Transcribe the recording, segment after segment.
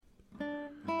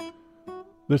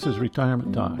This is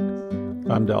Retirement Talk.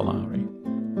 I'm Del Lowry.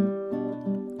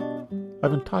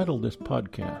 I've entitled this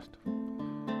podcast,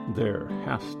 There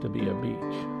Has to Be a Beach.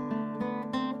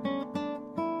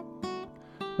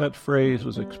 That phrase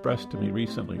was expressed to me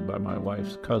recently by my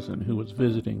wife's cousin who was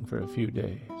visiting for a few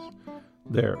days.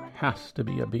 There has to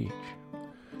be a beach.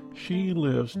 She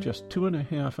lives just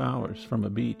 2.5 hours from a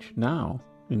beach now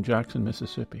in Jackson,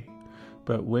 Mississippi.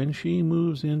 But when she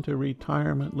moves into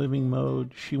retirement living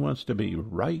mode, she wants to be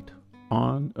right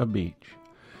on a beach.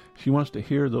 She wants to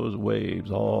hear those waves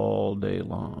all day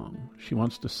long. She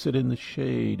wants to sit in the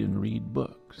shade and read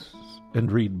books,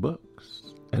 and read books,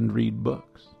 and read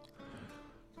books.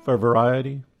 For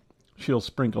variety, she'll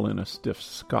sprinkle in a stiff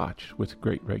scotch with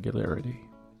great regularity.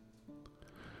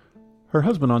 Her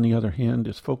husband, on the other hand,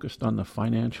 is focused on the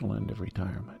financial end of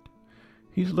retirement.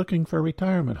 He's looking for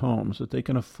retirement homes that they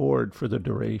can afford for the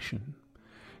duration.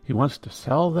 He wants to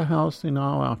sell the house they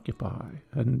now occupy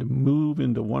and move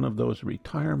into one of those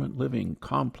retirement living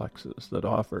complexes that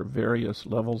offer various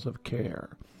levels of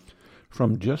care,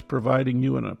 from just providing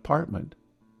you an apartment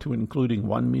to including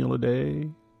 1 meal a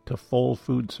day to full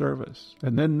food service,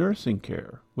 and then nursing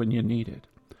care when you need it.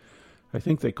 I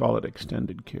think they call it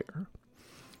extended care.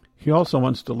 He also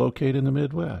wants to locate in the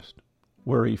Midwest,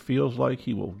 where he feels like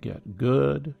he will get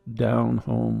good,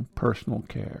 down-home personal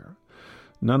care.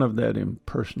 None of that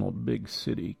impersonal big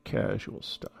city casual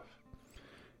stuff.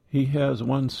 He has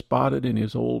one spotted in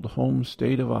his old home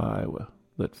state of Iowa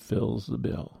that fills the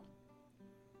bill.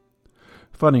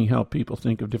 Funny how people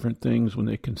think of different things when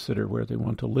they consider where they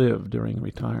want to live during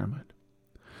retirement.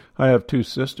 I have 2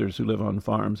 sisters who live on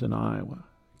farms in Iowa.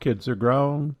 Kids are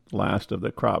grown, the last of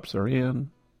the crops are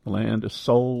in, the land is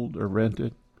sold or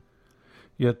rented.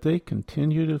 Yet they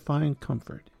continue to find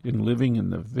comfort in living in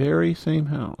the very same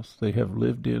house they have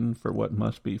lived in for what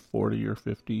must be 40 or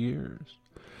 50 years.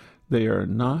 They are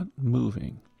not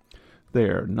moving. They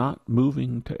are not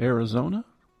moving to Arizona,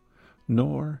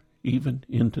 nor even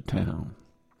into town.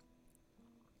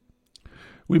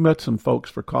 We met some folks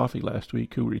for coffee last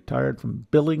week who retired from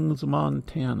Billings,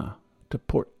 Montana to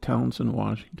Port Townsend,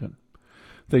 Washington.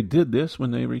 They did this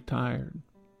when they retired,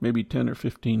 maybe 10 or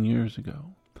 15 years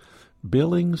ago.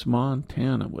 Billings,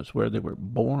 Montana was where they were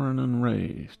born and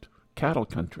raised. Cattle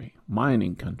country,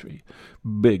 mining country,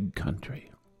 big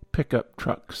country, pickup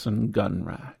trucks and gun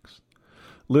racks.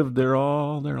 Lived there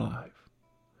all their life.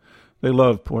 They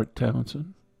love Port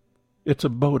Townsend. It's a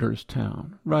boater's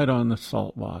town, right on the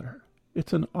salt water.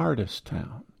 It's an artist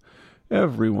town.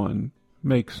 Everyone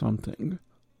makes something.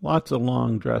 Lots of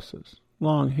long dresses,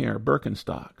 long hair,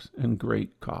 Birkenstocks, and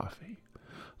great coffee.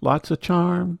 Lots of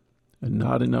charm, and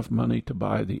not enough money to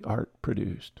buy the art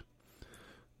produced.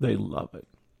 They love it.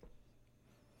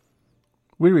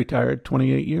 We retired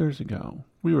 28 years ago.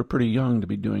 We were pretty young to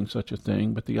be doing such a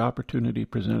thing, but the opportunity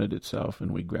presented itself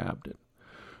and we grabbed it.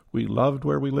 We loved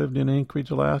where we lived in Anchorage,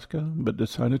 Alaska, but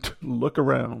decided to look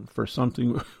around for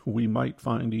something we might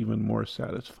find even more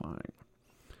satisfying.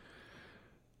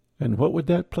 And what would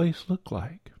that place look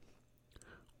like?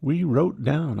 We wrote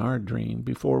down our dream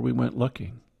before we went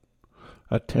looking.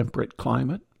 A temperate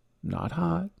climate, not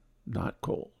hot, not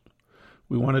cold.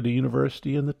 We wanted a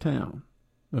university in the town,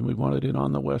 and we wanted it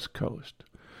on the West Coast.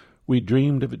 We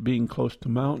dreamed of it being close to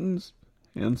mountains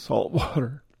and salt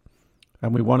water,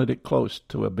 and we wanted it close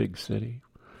to a big city.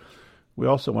 We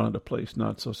also wanted a place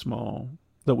not so small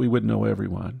that we would know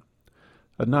everyone,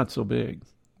 and not so big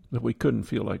that we couldn't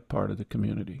feel like part of the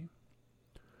community.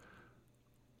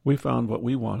 We found what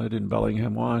we wanted in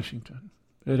Bellingham, Washington.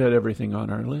 It had everything on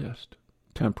our list.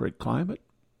 Temperate climate,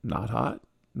 not hot,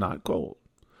 not cold.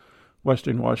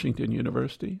 Western Washington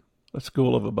University, a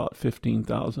school of about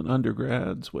 15,000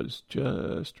 undergrads, was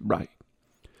just right.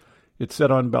 It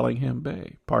sat on Bellingham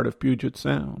Bay, part of Puget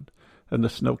Sound, and the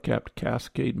snow-capped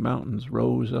Cascade Mountains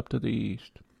rose up to the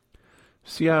east.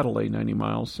 Seattle lay 90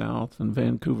 miles south, and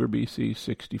Vancouver, BC,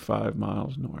 65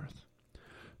 miles north.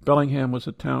 Bellingham was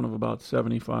a town of about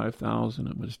 75,000.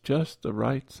 It was just the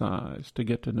right size to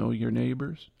get to know your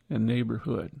neighbors and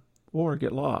neighborhood, or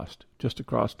get lost just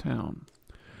across town.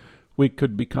 We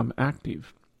could become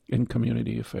active in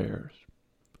community affairs.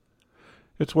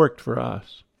 It's worked for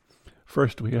us.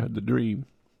 First we had the dream.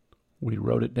 We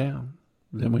wrote it down.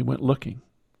 Then we went looking,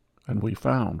 and we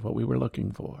found what we were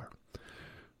looking for.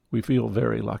 We feel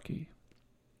very lucky.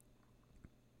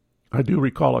 I do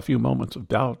recall a few moments of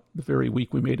doubt the very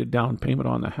week we made a down payment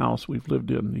on the house we've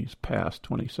lived in these past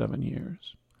 27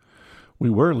 years. We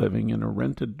were living in a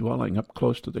rented dwelling up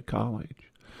close to the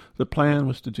college. The plan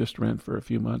was to just rent for a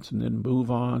few months and then move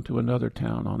on to another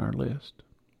town on our list.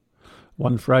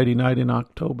 One Friday night in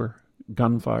October,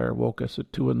 gunfire woke us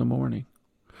at 2 a.m.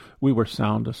 We were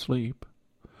sound asleep.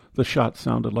 The shots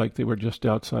sounded like they were just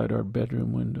outside our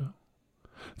bedroom window.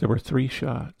 There were 3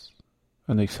 shots,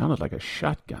 and they sounded like a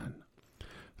shotgun.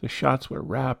 The shots were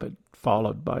rapid,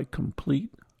 followed by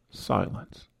complete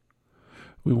silence.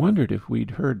 We wondered if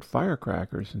we'd heard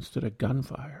firecrackers instead of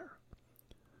gunfire.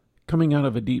 Coming out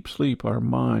of a deep sleep, our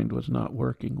mind was not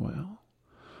working well.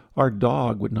 Our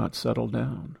dog would not settle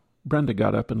down. Brenda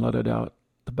got up and let it out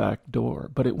the back door,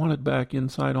 but it wanted back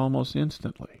inside almost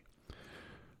instantly.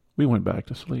 We went back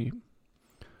to sleep.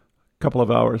 A couple of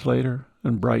hours later,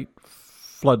 and bright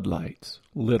floodlights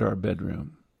lit our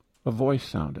bedroom. A voice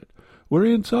sounded, "We're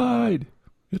inside!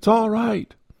 It's all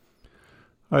right!"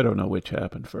 I don't know which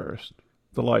happened first,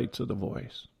 the lights or the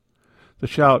voice. The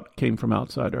shout came from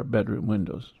outside our bedroom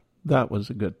windows. That was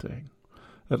a good thing.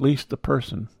 At least the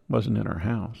person wasn't in our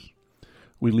house.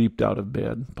 We leaped out of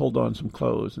bed, pulled on some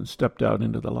clothes, and stepped out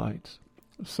into the lights.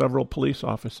 Several police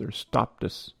officers stopped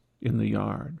us in the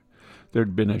yard.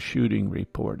 There'd been a shooting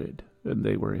reported, and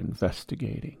they were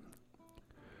investigating.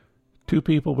 2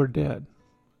 people were dead,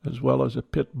 as well as a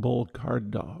pit bull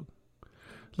guard dog.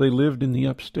 They lived in the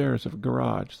upstairs of a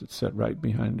garage that sat right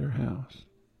behind our house.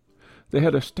 They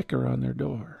had a sticker on their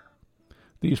door.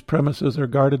 "These premises are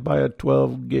guarded by a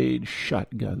 12-gauge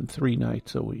shotgun 3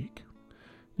 nights a week."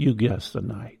 You guess the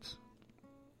nights.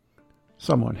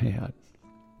 Someone had.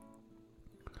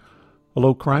 A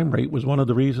low crime rate was one of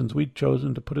the reasons we'd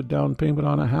chosen to put a down payment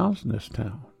on a house in this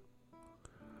town.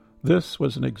 This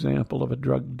was an example of a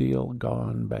drug deal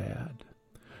gone bad.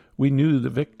 We knew the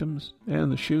victims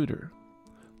and the shooter.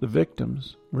 The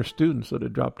victims were students that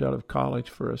had dropped out of college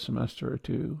for a semester or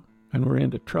 2 and were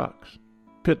into trucks,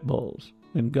 pit bulls,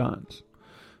 and guns.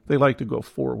 They liked to go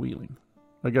 4-wheeling.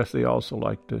 I guess they also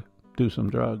liked to do some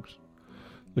drugs.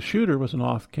 The shooter was an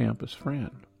off-campus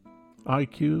friend.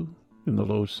 IQ in the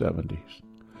low 70s.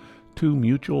 2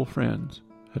 mutual friends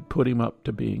had put him up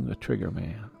to being the trigger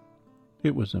man.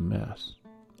 It was a mess.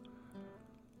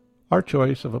 Our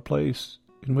choice of a place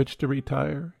in which to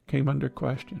retire came under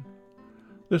question.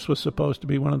 This was supposed to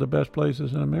be one of the best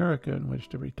places in America in which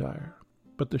to retire,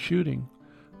 but the shooting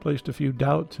placed a few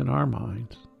doubts in our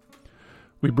minds.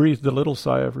 We breathed a little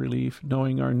sigh of relief,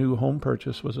 knowing our new home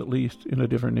purchase was at least in a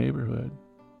different neighborhood.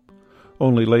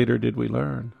 Only later did we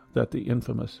learn that the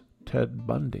infamous Ted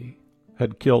Bundy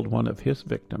had killed one of his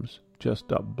victims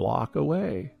just a block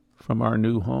away from our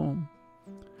new home.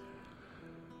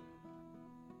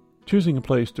 Choosing a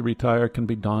place to retire can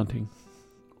be daunting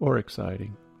or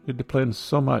exciting. It depends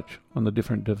so much on the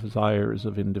different desires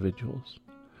of individuals.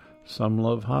 Some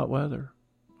love hot weather.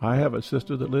 I have a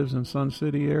sister that lives in Sun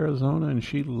City, Arizona, and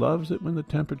she loves it when the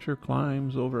temperature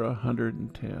climbs over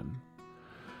 110.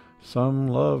 Some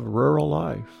love rural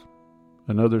life,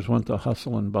 and others want the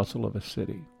hustle and bustle of a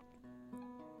city.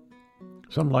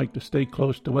 Some like to stay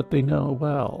close to what they know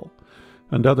well,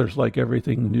 and others like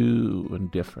everything new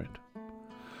and different.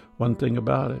 One thing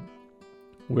about it,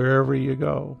 wherever you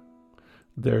go,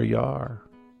 there you are.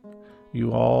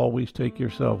 You always take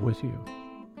yourself with you.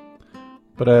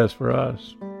 But as for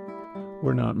us,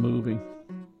 we're not moving.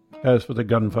 As for the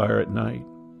gunfire at night,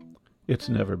 it's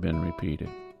never been repeated.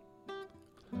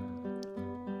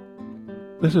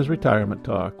 This is Retirement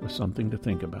Talk with something to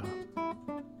think about.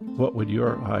 What would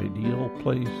your ideal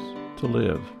place to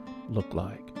live look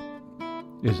like?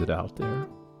 Is it out there?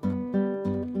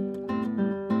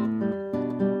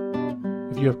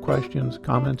 If you have questions,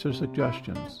 comments, or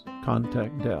suggestions,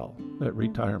 contact Del at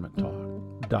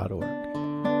retirementtalk.org.